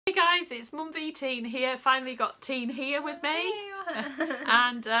Hey guys, it's Mum v Teen here. Finally got Teen here with me.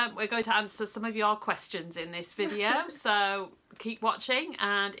 And we're going to answer some of your questions in this video, so keep watching,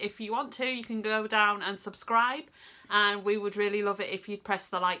 and if you want to you can go down and subscribe, and we would really love it if you'd press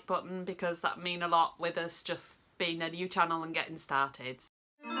the like button because that mean a lot with us just being a new channel and getting started.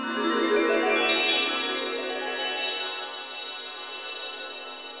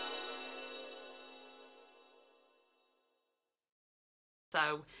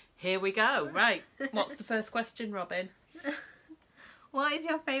 So here we go. Right, what's the first question, Robin? What is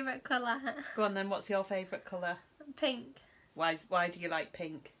your favourite colour? Go on then, what's your favourite colour? Pink. Why do you like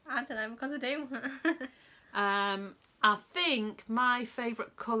pink? I don't know, because I do. I think my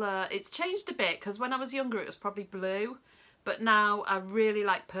favourite colour, it's changed a bit because when I was younger it was probably blue, but now I really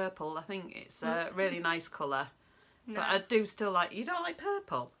like purple. I think it's a really nice colour. No. But I do still like, you don't like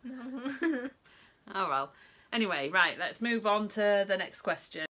purple? No. Oh well. Anyway, right, let's move on to the next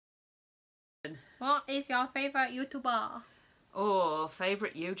question. What is your favourite YouTuber? Oh,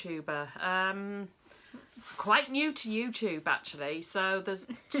 favourite YouTuber. Quite new to YouTube actually, so there's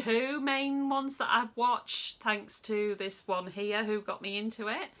two main ones that I've watched thanks to this one here who got me into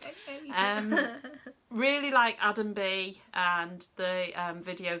it. Really like Adam B and the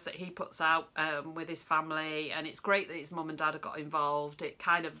videos that he puts out with his family, and it's great that his mum and dad have got involved. It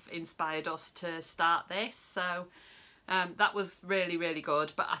kind of inspired us to start this, so that was really, really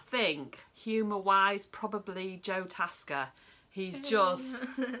good. But I think humour wise, probably Joe Tasker. He's just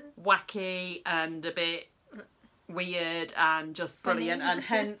wacky and a bit weird and just brilliant, and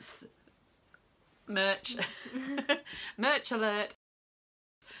hence merch alert.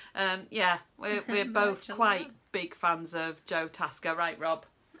 Yeah, we're both quite big fans of Joe Tasker, right, Rob?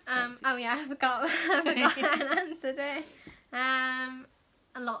 Oh yeah, I forgot I answered it.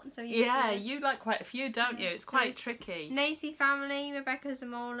 A lot of YouTubers. Yeah, you like quite a few, don't you? It's quite tricky. Nacy Family, Rebecca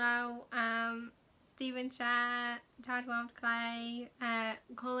Zamolo, Stephen Share, Chad Wild Clay,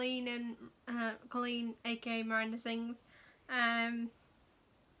 Colleen aka Miranda Sings,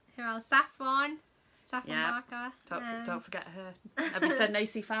 who else? Saffron Barker. Don't forget her. Have you said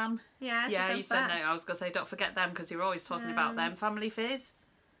Nacy Fam? Yeah, you said no. I was going to say don't forget them because you're always talking about them. Family Fizz?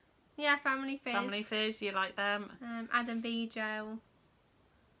 Yeah, Family Fizz. Family Fizz, you like them? Adam B, Joe.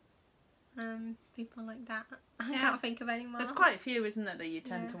 People like that. I can't think of any more. There's quite a few, isn't there, that you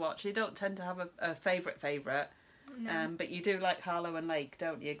tend to watch. You don't tend to have a favourite, no. But you do like Harlow and Lake,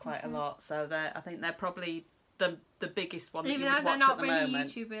 don't you, quite a lot. So I think they're probably the biggest one that you would watch at the moment. Even though they're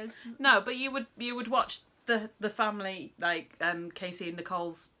not really YouTubers. No, but you would watch the family, like Casey and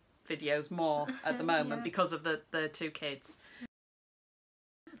Nicole's videos more at the moment because of the two kids.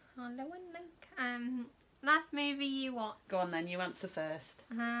 Harlow and Lake. Last movie you watched? Go on then, you answer first.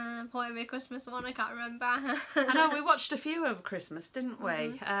 Probably a Christmas one, I can't remember. I know, we watched a few over Christmas, didn't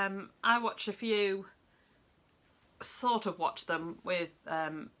we? I watched a few, sort of watched them with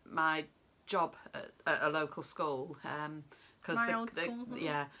my job at a local school. Because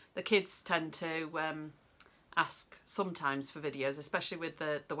the kids tend to ask sometimes for videos, especially with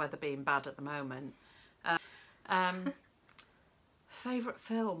the weather being bad at the moment. Favourite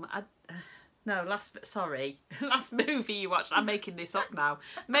film? No, last movie you watched. I'm making this up now.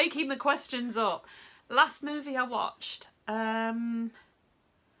 Making the questions up. Last movie I watched. I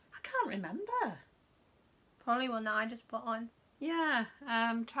can't remember. Probably one that I just put on. Yeah,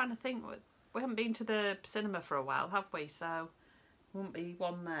 I'm trying to think. We haven't been to the cinema for a while, have we? So, won't be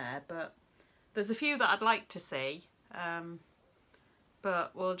one there. But there's a few that I'd like to see.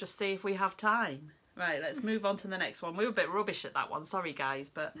 But we'll just see if we have time. Right, let's move on to the next one. We were a bit rubbish at that one. Sorry,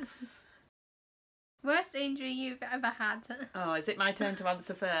 guys, but... Worst injury you've ever had? Oh, is it my turn to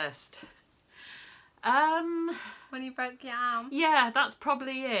answer first? When you broke your arm? Yeah, that's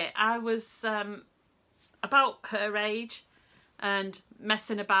probably it. I was about her age and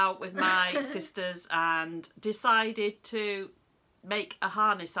messing about with my sisters and decided to make a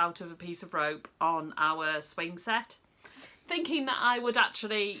harness out of a piece of rope on our swing set, thinking that I would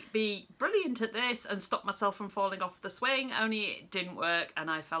actually be brilliant at this and stop myself from falling off the swing, only it didn't work and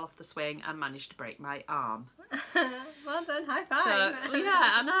I fell off the swing and managed to break my arm. Well done, high five. So, yeah,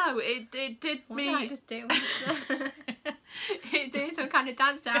 I know, it did what me... What did I just do? Doing some kind of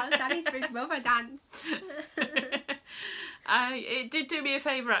dance now, starting to bring rubber dance. It did do me a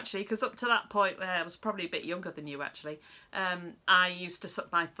favour actually, because up to that point where I was probably a bit younger than you actually, I used to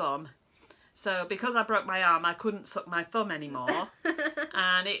suck my thumb. So because I broke my arm, I couldn't suck my thumb anymore,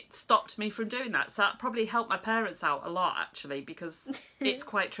 and it stopped me from doing that. So that probably helped my parents out a lot actually, because it's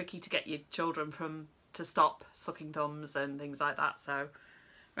quite tricky to get your children to stop sucking thumbs and things like that. So,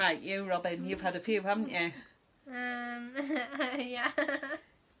 right, you Robin, you've had a few, haven't you? Yeah.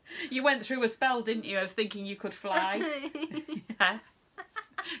 You went through a spell, didn't you, of thinking you could fly? Yeah.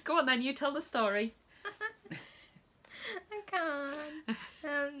 Go on then, you tell the story. I can't.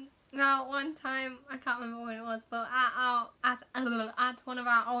 Well, one time, I can't remember when it was, but at one of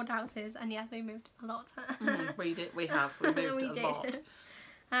our old houses, and yes, we moved a lot. We moved a lot.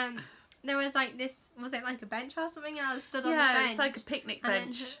 There was like this, was it like a bench or something? And I was stood on the bench. Yeah, it's like a picnic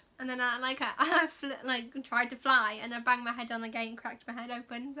bench. And then I tried to fly, and I banged my head on the gate and cracked my head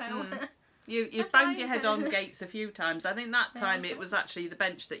open, so... You've banged your head on gates a few times. I think that time it was actually the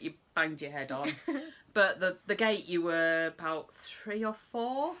bench that you banged your head on. But the gate, you were about 3 or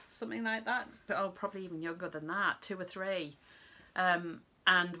 4, something like that. But, probably even younger than that, 2 or 3. And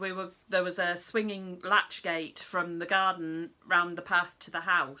there was a swinging latch gate from the garden round the path to the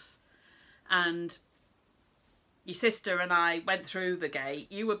house. And your sister and I went through the gate.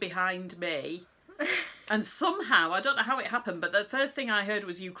 You were behind me. And somehow, I don't know how it happened, but the first thing I heard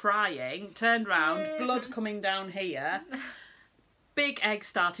was you crying, turned round, blood coming down here, big egg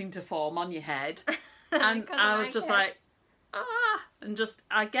starting to form on your head. And I was just like, and just,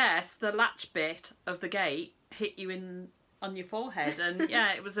 I guess, the latch bit of the gate hit you on your forehead. And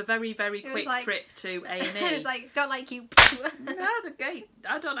yeah, it was a very, very quick trip to A&E. It was like, don't like you. No, the gate,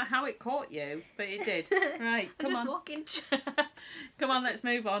 I don't know how it caught you, but it did. Right, come on. Walking. Come on, let's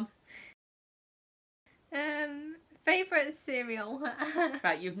move on. Favourite cereal?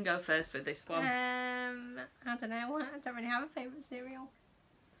 Right, you can go first with this one. I don't know. I don't really have a favourite cereal.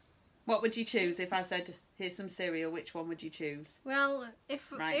 What would you choose if I said, here's some cereal, which one would you choose? Well,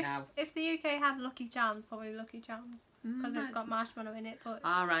 if now. If the UK had Lucky Charms, probably Lucky Charms. Because it's got marshmallow in it. But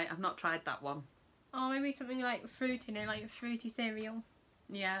alright, I've not tried that one. Or maybe something like fruit in it, like a fruity cereal.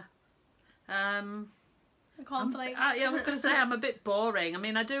 Yeah. Cornflakes. I was going to say, I'm a bit boring. I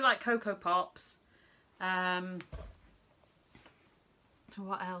mean, I do like Cocoa Pops.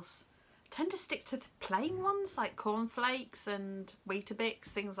 What else? I tend to stick to the plain ones like cornflakes and Weetabix,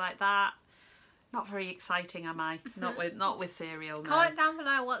 things like that. Not very exciting, am I? Not with cereal. No. Comment down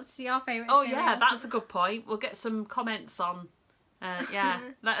below what's your favourite cereal. Yeah, that's a good point. We'll get some comments on.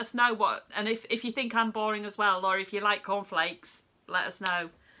 Let us know what, and if you think I'm boring as well, or if you like cornflakes, let us know.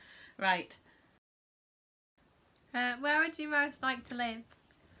 Right. Where would you most like to live?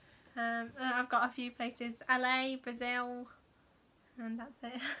 I've got a few places. LA, Brazil, and that's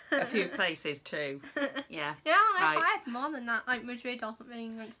it. A few places too. Yeah. Yeah, I had more than that, like Madrid or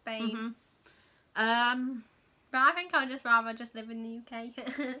something, like Spain. But I think I'd just rather just live in the UK.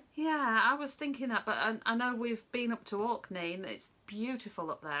 Yeah, I was thinking that, but I know we've been up to Orkney and it's beautiful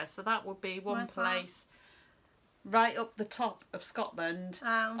up there, so that would be one place. Right up the top of Scotland,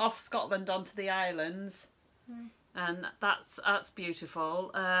 off Scotland onto the islands. And that's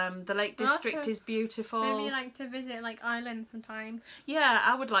beautiful. The Lake District is beautiful. Maybe you like to visit like Ireland sometime. Yeah,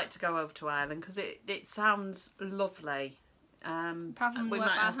 I would like to go over to Ireland because it sounds lovely. We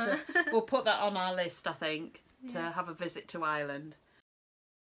might have to. We'll put that on our list, I think, to have a visit to Ireland.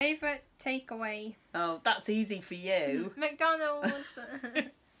 Favourite takeaway? Oh, that's easy for you. McDonald's.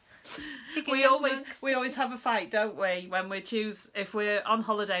 We always have a fight, don't we? When we choose, if we're on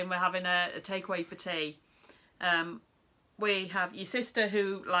holiday and we're having a takeaway for tea. We have your sister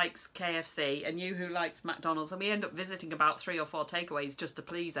who likes KFC and you who likes McDonald's, and we end up visiting about 3 or 4 takeaways just to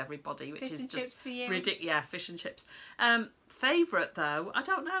please everybody, which is just ridiculous. Yeah, fish and chips. Favourite though, I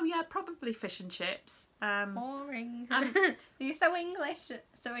don't know. Yeah, probably fish and chips. Boring. You're so English.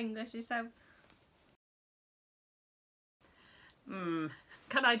 So English. You're so.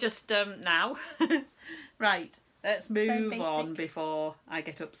 Can I just now? Right. Let's move on before I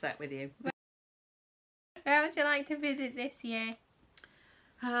get upset with you. Where would you like to visit this year?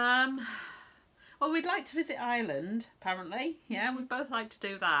 Well, we'd like to visit Ireland, apparently. Yeah, we'd both like to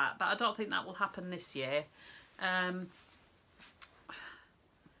do that, but I don't think that will happen this year. Where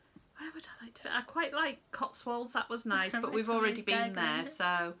would I like to? I quite like Cotswolds. That was nice, but we've already been there,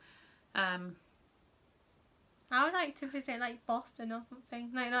 so. I would like to visit like Boston or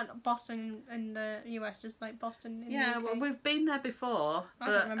something. Like not Boston in the US, just like Boston in the UK. Well, we've been there before. I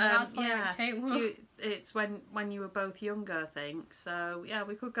don't remember. I was probably like 2. It's when you were both younger, I think. So yeah,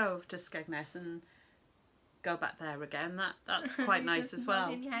 we could go over to Skegness and go back there again. That's quite nice as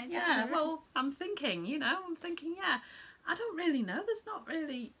well. Yeah. Well, I'm thinking. Yeah. I don't really know. There's not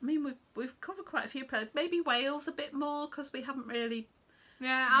really. I mean, we've covered quite a few places. Maybe Wales a bit more because we haven't really.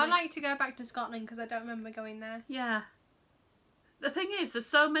 Yeah, I'd like to go back to Scotland because I don't remember going there. Yeah. The thing is, there's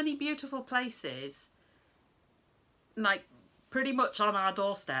so many beautiful places, like, pretty much on our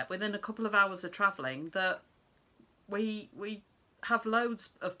doorstep, within a couple of hours of travelling, that we have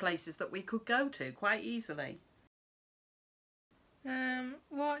loads of places that we could go to quite easily.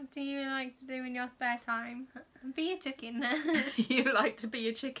 What do like to do in your spare time? Be a chicken. You like to be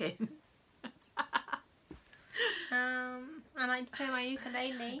a chicken? I like to play my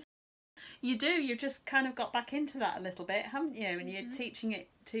ukulele. You do. You just kind of got back into that a little bit, haven't you? And you're teaching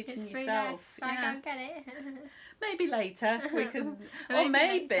yourself. So I can't get it. Maybe later we can, or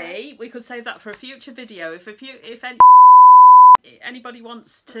maybe we could save that for a future video. If anybody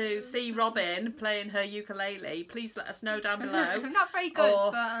wants to see Robin playing her ukulele, please let us know down below. I'm not very good,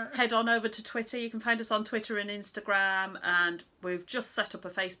 or but head on over to Twitter. You can find us on Twitter and Instagram, and we've just set up a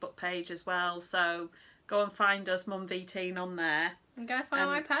Facebook page as well. So go and find us, Mum V Teen, on there. and go follow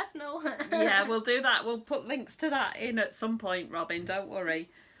my personal. Yeah, we'll do that. We'll put links to that in at some point, Robin. Don't worry.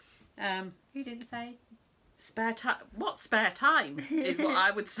 You didn't say. Spare time? What spare time is what I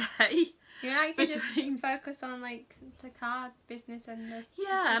would say. You like to just focus on like the card business and the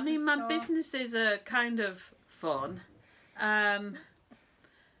Yeah, I mean, my store. businesses are kind of fun. I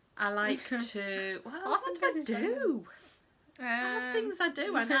like to. Well, What's what the do I do? I have things I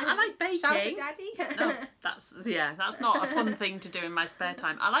do. I like baking. Shout at Daddy. No, that's not a fun thing to do in my spare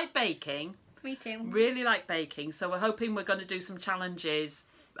time. I like baking. Me too. Really like baking. So we're hoping we're going to do some challenges,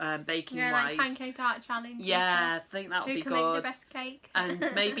 baking Yeah, wise. like pancake art challenge. Yeah, I think that would be Who can good. make the best cake? And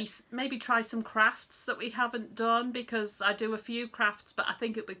maybe try some crafts that we haven't done, because I do a few crafts, but I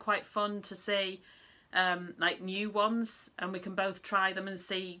think it'd be quite fun to see like new ones, and we can both try them and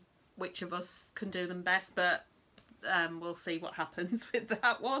see which of us can do them best. But we'll see what happens with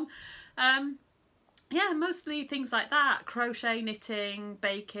that one. Yeah, mostly things like that: crochet, knitting,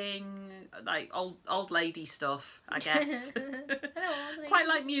 baking, like old lady stuff, I guess. Quite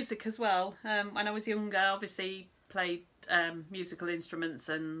like music as well. When I was younger, obviously played musical instruments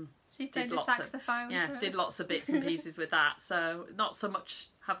and She played the did saxophone. lots of bits and pieces with that. So not so much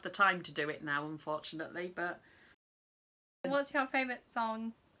have the time to do it now, unfortunately. But What's your favourite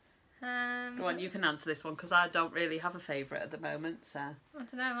song? go on, you can answer this one, because I don't really have a favourite at the moment. So I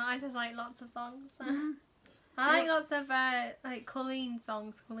don't know. I just like lots of songs. I like lots of like Colleen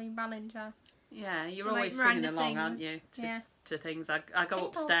songs. Colleen Ballinger. yeah, you're Like always Miranda singing along, sings. aren't you? Yeah. To things. I go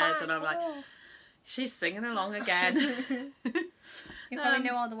upstairs and I'm like, she's singing along again. You probably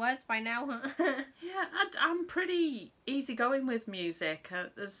know all the words by now. Yeah, I'm pretty easygoing with music.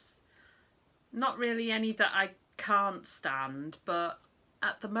 There's not really any that I can't stand, but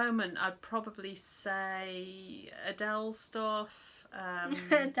at the moment I'd probably say Adele stuff.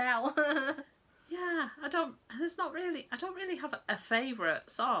 Adele. Yeah, I don't really have a favourite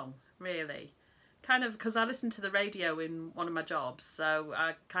song, really. Kind of, because I listen to the radio in one of my jobs, so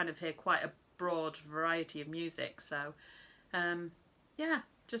I kind of hear quite a broad variety of music. So, yeah,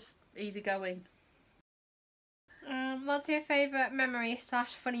 just easygoing. What's your favourite memory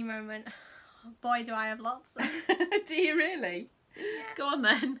 / funny moment? Boy, do I have lots. Do you really? Yeah. Go on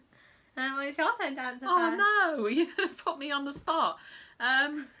then. Well, it's your turn to answer Oh first. no, you're going to put me on the spot.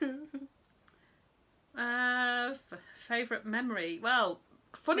 Favourite memory? Well,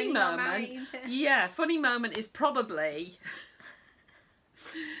 funny When you got moment. married. Yeah, funny moment is probably.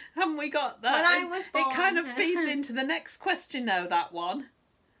 Haven't we got that? When I was born. It kind of feeds into the next question now, that one.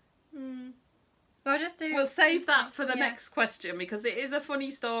 We'll just do. We'll save that for the Yeah. next question, because it is a funny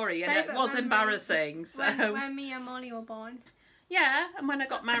story and it Favourite was memory. embarrassing. So When me and Molly were born. yeah, and when I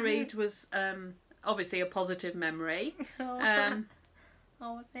got married was obviously a positive memory. Oh,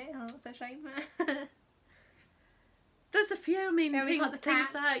 was it? Oh, that's a shame. There's a few. I mean, Yeah, we got the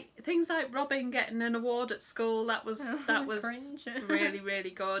things like Robin getting an award at school. That was Cringe. really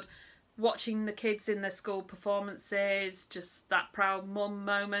good. Watching the kids in their school performances, just that proud mum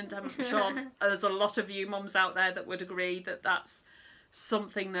moment. I'm sure there's a lot of you mums out there that would agree that that's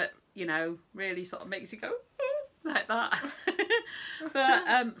something that, you know, really sort of makes you go like that.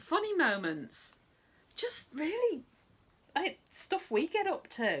 But funny moments, just really stuff we get up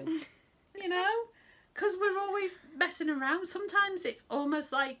to, you know. Because we're always messing around. Sometimes it's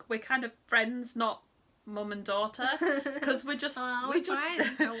almost like we're kind of friends, not mum and daughter. Because we just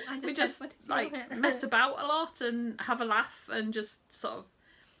like mess about a lot and have a laugh and just sort of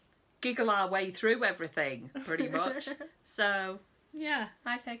giggle our way through everything, pretty much. So yeah.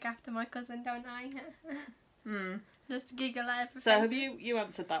 I take after my cousin, don't I? Just giggle at everything. So have you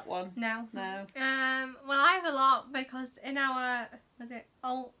answered that one? No. No. Well, I have a lot, because in our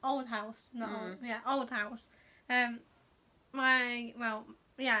old house, not old, yeah, old house. I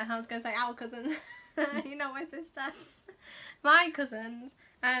was gonna say our cousin. You know, my sister. My cousins.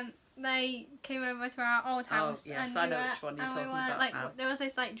 They came over to our old house. Oh yes, and I know which one you're talking about like, now. there was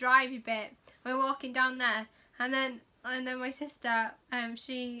this like drivey bit. We were walking down there, and then my sister,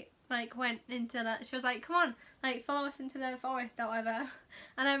 she like went into she was like, come on, like follow us into the forest or whatever.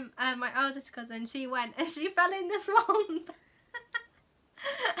 And then my oldest cousin, she went and she fell in the swamp.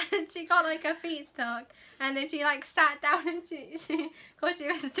 And she got like her feet stuck, and then she like sat down, and because she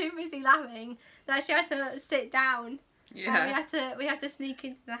was too busy laughing that she had to sit down. Yeah. We had to sneak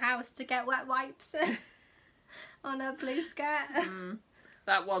into the house to get wet wipes on her blue skirt.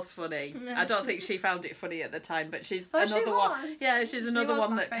 That was funny. I don't think she found it funny at the time, but she's Well, another she one. was. Yeah, she's another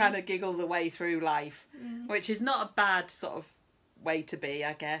one that laughing. kind of giggles away through life, which is not a bad sort of way to be,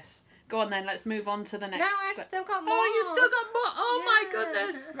 I guess. Go on then, let's move on to the next. No, I've still got more. Oh, you still got more? Oh my Yeah.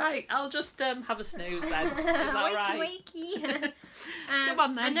 goodness! Right, I'll just have a snooze then. Is that right? Wakey. Come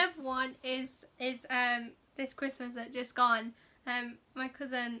on then. Another one is this Christmas that just gone. My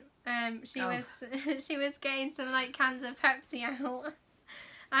cousin she was she was getting some like cans of Pepsi out,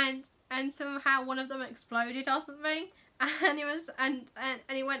 and somehow one of them exploded or something. And it was and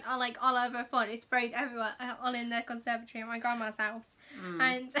it went all over her front. It sprayed everywhere, all in the conservatory at my grandma's house.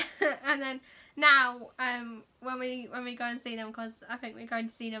 And then now when we go and see them, because I think we're going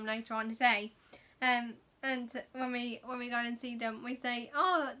to see them later on today, and when we go and see them, we say,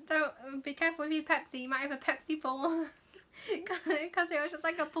 oh, don't be careful with your Pepsi, you might have a Pepsi pool. Because it was just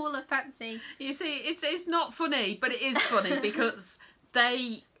like a pool of Pepsi. You see, it's not funny, but it is funny because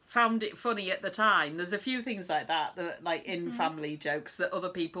they found it funny at the time. There's a few things like that like in family jokes that other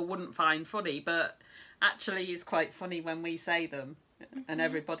people wouldn't find funny, but actually is quite funny when we say them and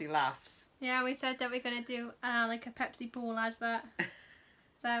everybody laughs. Yeah, we said that we're going to do like a Pepsi pool advert.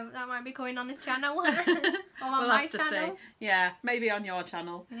 So that might be going on the channel. Or on We'll my have to channel. see. Yeah, maybe on your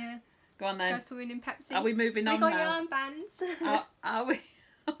channel. Yeah. Go on then. Go swimming in Pepsi. Are we moving on We got now? yarn bands.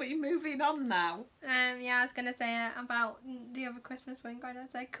 Are we moving on now? Yeah, I was going to say about the other Christmas one going to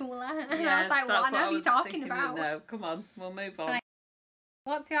say cooler. And I Yes, was like, that's what are you talking thinking. about? No, come on, we'll move on. Right.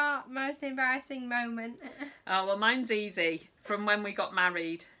 What's your most embarrassing moment? Oh, well, mine's easy. From when we got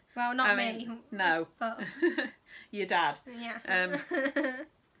married. Well, not I me. mean, no. But, Your dad. yeah.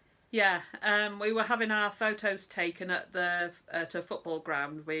 Yeah, we were having our photos taken at a football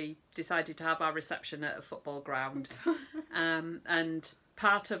ground. We decided to have our reception at a football ground, and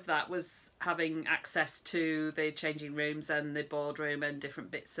part of that was having access to the changing rooms and the boardroom and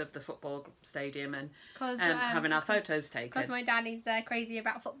different bits of the football stadium, and having our photos taken. Because my dad is crazy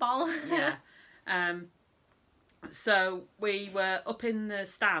about football. Yeah. So we were up in the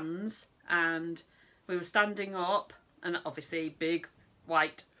stands, and we were standing up, and obviously big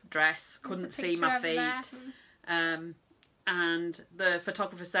white dress, couldn't see my feet, and the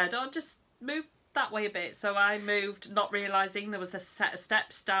photographer said, oh, just move that way a bit. So I moved, not realising there was a set of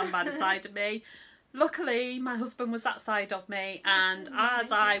steps down by the side of me. Luckily my husband was that side of me, and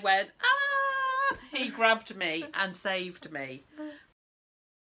as I went, ah, he grabbed me and saved me.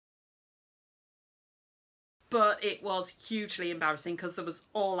 But it was hugely embarrassing because there was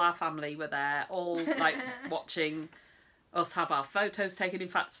all our family were there, all like watching us have our photos taken. In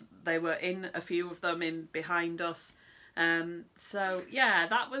fact, they were in a few of them in behind us. So yeah,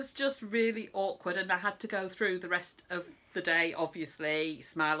 that was just really awkward, and I had to go through the rest of the day, obviously,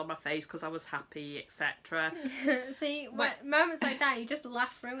 smile on my face because I was happy, etc. See, moments like that, you just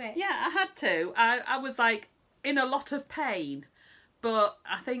laugh through it. Yeah, I had to. I was like in a lot of pain, but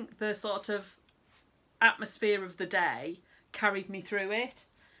I think the sort of atmosphere of the day carried me through it,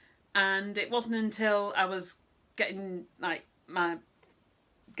 and it wasn't until I was getting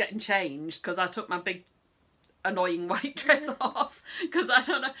changed, because I took my big annoying white dress off, because I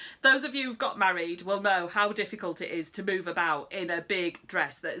don't know, those of you who've got married will know how difficult it is to move about in a big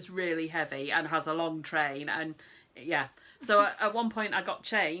dress that is really heavy and has a long train, and yeah, so at one point I got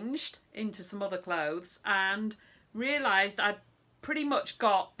changed into some other clothes and realised I'd pretty much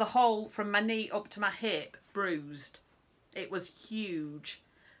got the whole from my knee up to my hip bruised. It was huge.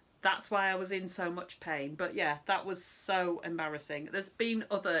 That's why I was in so much pain. But yeah, that was so embarrassing. There's been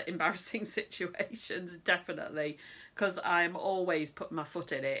other embarrassing situations, definitely, because I'm always putting my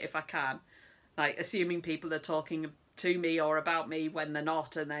foot in it if I can. Like assuming people are talking to me or about me when they're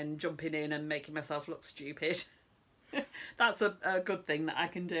not, and then jumping in and making myself look stupid. That's a good thing that I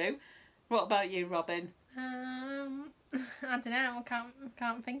can do. What about you, Robin? I don't know. I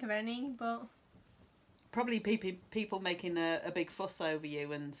can't think of any, but probably people making a big fuss over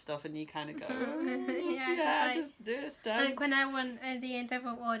you and stuff, and you kind of go, yeah, just don't. Like when I won the Endeavour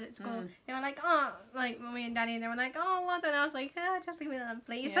Award at school, they were like, oh, like Mummy and Daddy, they were like, oh, well done. I was like, oh, just leave me alone,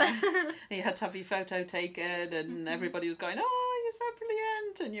 please. Yeah. You had to have your photo taken, and everybody was going, oh, so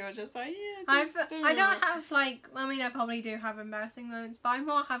brilliant. And you were just like, yeah, I don't have like, I mean, I probably do have embarrassing moments, but I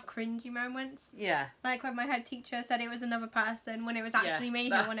more have cringy moments. Yeah. Like when my head teacher said it was another person when it was actually me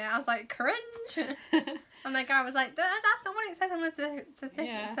who won it. I was like, cringe. And the guy was like, that's not what it says on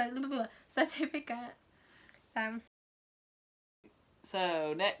the certificate.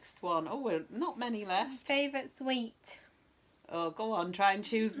 So, next one. Oh, we're not many left. Favourite sweet. Oh, go on, try and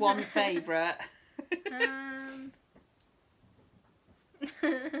choose one favourite.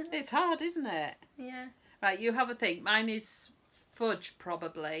 It's hard, isn't it? Yeah. Right, you have a think. Mine is fudge,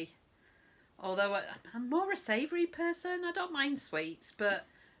 probably. Although I'm more a savoury person. I don't mind sweets, but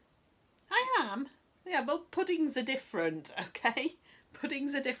I am. Yeah, well, puddings are different, okay?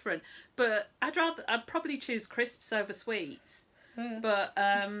 Puddings are different. But I'd probably choose crisps over sweets. But,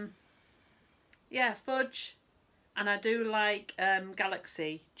 yeah, fudge. And I do like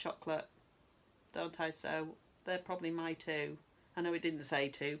Galaxy chocolate, don't I? So they're probably my two. I know it didn't say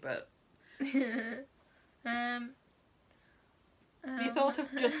two, but... Have you thought of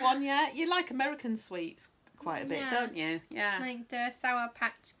just one yet? You like American sweets quite a bit, don't you? Yeah. Like the Sour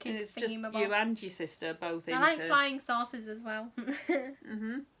Patch Kids. It's just you and your sister both into... I like flying saucers as well.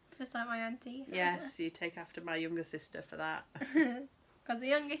 Just like my auntie. Yes, you take after my younger sister for that. Because the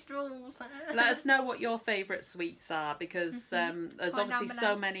youngest rules. Let us know what your favourite sweets are, because there's obviously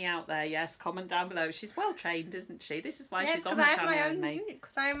so many out there. Yes, comment down below. She's well trained, isn't she? This is why she's on the channel with me.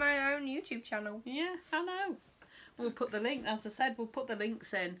 Because I have my own YouTube channel. Yeah, I know. We'll put the link, as I said, we'll put the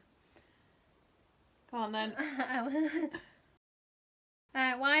links in. Go on then.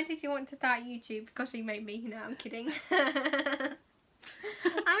 Why did you want to start YouTube? Because you made me. No, I'm kidding. I'm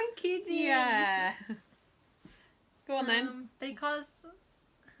kidding. Yeah. Go on then. Because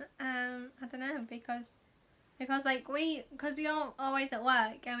I don't know, because like because you're always at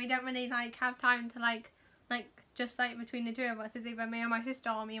work and we don't really like have time to like just like between the two of us, it's either me and my sister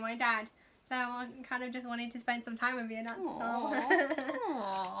or me and my dad. So I kind of just wanted to spend some time with you, and that's all.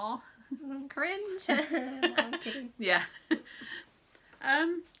 Aww. Cringe. I'm kidding. Yeah.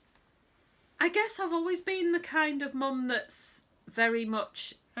 I guess I've always been the kind of mum that's very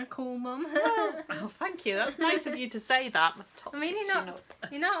much a cool mum. Oh, thank you. That's nice of you to say that. I mean, you're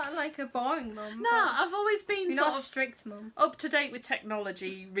not like a boring mum. No, I've always been you're sort not of a strict mum. Up to date with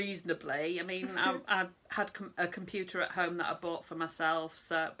technology reasonably. I mean, I had a computer at home that I bought for myself,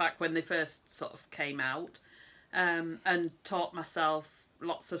 so back when they first sort of came out, and taught myself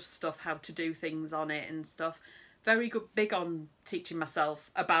lots of stuff, how to do things on it and stuff. Very big on teaching myself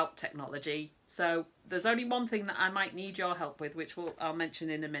about technology. So there's only one thing that I might need your help with, which I'll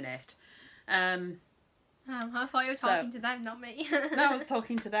mention in a minute. I thought you were talking to them, not me. No, I was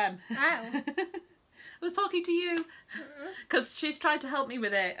talking to them. Oh. I was talking to you. Because she's tried to help me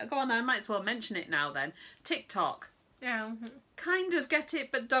with it. Go on then, I might as well mention it now then. TikTok. Yeah. Kind of get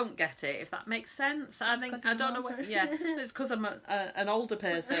it, but don't get it, if that makes sense. I don't know what... Yeah, it's because I'm an older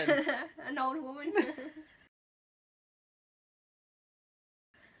person. An old woman.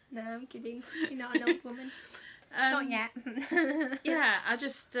 No, I'm kidding. You're not an old woman. Not yet. Yeah, I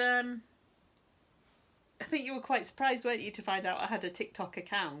just... I think you were quite surprised, weren't you, to find out I had a TikTok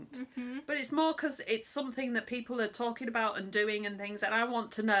account. But it's more because it's something that people are talking about and doing and things, and I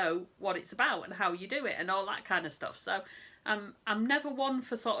want to know what it's about and how you do it and all that kind of stuff. So I'm never one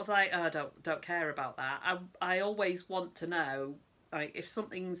for sort of like, oh, don't care about that. I always want to know, like, if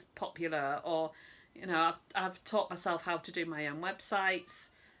something's popular, or, you know, I've taught myself how to do my own websites,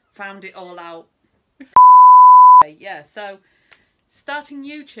 found it all out. Yeah, so starting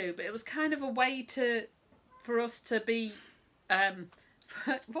YouTube, it was kind of a way for us to be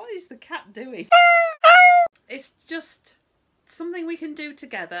what is the cat doing? It's just something we can do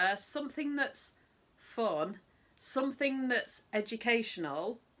together, something that's fun, something that's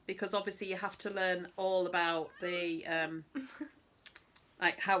educational, because obviously you have to learn all about the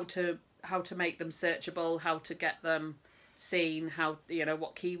like how to make them searchable, how to get them seen, how, you know,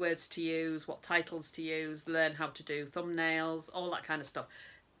 what keywords to use, what titles to use, learn how to do thumbnails, all that kind of stuff.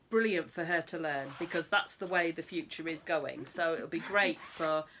 Brilliant for her to learn, because that's the way the future is going. So it'll be great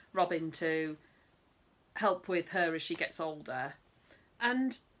for Robin to help with her as she gets older,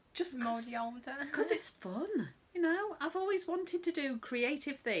 and just because it's fun, you know. I've always wanted to do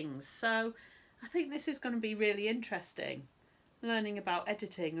creative things, so I think this is going to be really interesting, learning about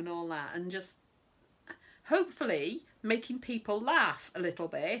editing and all that, and just hopefully making people laugh a little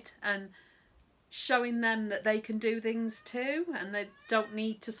bit and showing them that they can do things too, and they don't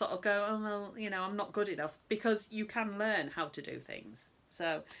need to sort of go, oh well, you know, I'm not good enough, because you can learn how to do things.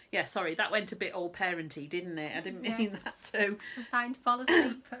 So yeah, sorry, that went a bit all parenty, didn't it? I didn't mean that to. I'm starting to fall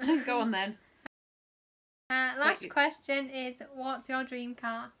asleep. Go on then. Last question is, what's your dream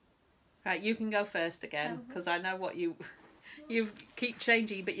car? Right, you can go first again, because I know what you keep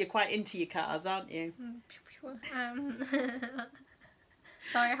changing, but you're quite into your cars, aren't you?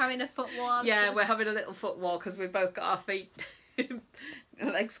 Sorry, having a foot war. Yeah, we're having a little foot war because we've both got our feet,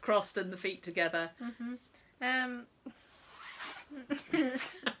 legs crossed and the feet together. Go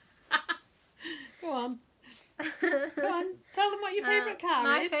on. Go on, tell them what your favourite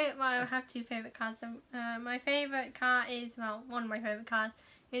car is. Well, I have two favourite cars. My favourite car is, well, one of my favourite cars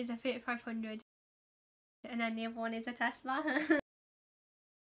is a Fiat 500, and then the other one is a Tesla.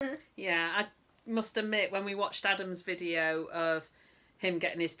 Yeah, I must admit, when we watched Adam's video of him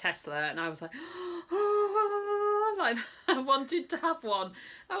getting his Tesla, and I was like, oh, like I wanted to have one.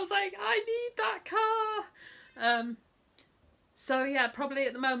 I was like, I need that car. So yeah, probably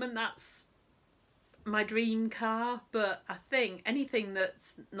at the moment that's my dream car, but I think anything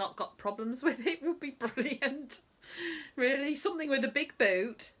that's not got problems with it would be brilliant. Really, something with a big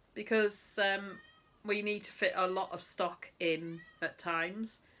boot, because we need to fit a lot of stock in at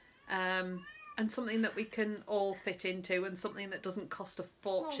times, and something that we can all fit into, and something that doesn't cost a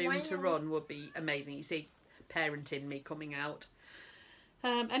fortune to run would be amazing. You see, parenting me coming out.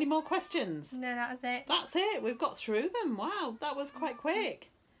 Any more questions? No, that was it. That's it. We've got through them. Wow, that was quite quick.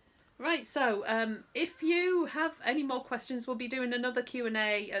 Right, so if you have any more questions, we'll be doing another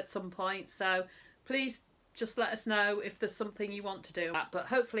Q&A at some point, so please just let us know if there's something you want to do. But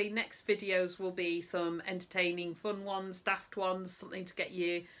hopefully next videos will be some entertaining, fun ones, daft ones, something to get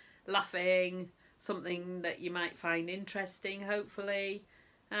you laughing, something that you might find interesting, hopefully.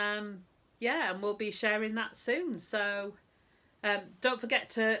 Yeah, and we'll be sharing that soon, so don't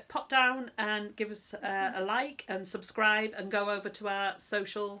forget to pop down and give us a like and subscribe, and go over to our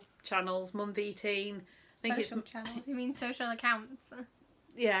social channels, Mum V Teen. I think social channels, you mean social accounts?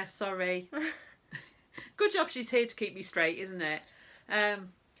 Yeah, sorry. Good job she's here to keep me straight, isn't it?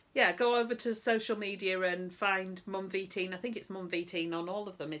 Yeah, go over to social media and find Mum V Teen. I think it's Mum V Teen on all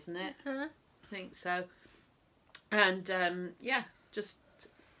of them, isn't it? I think so. And yeah, just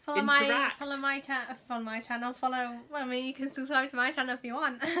follow my channel. I mean, you can subscribe to my channel if you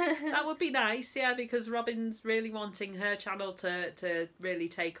want. That would be nice, yeah, because Robin's really wanting her channel to really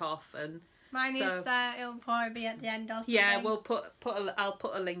take off, and mine is it'll probably be at the end or something. Yeah, we'll I'll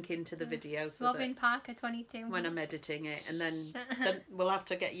put a link into the video, so Robin Parker 22 when I'm editing it, and then we'll have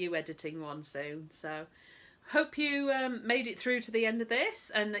to get you editing one soon. So hope you made it through to the end of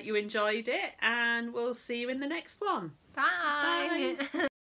this and that you enjoyed it, and we'll see you in the next one. Bye.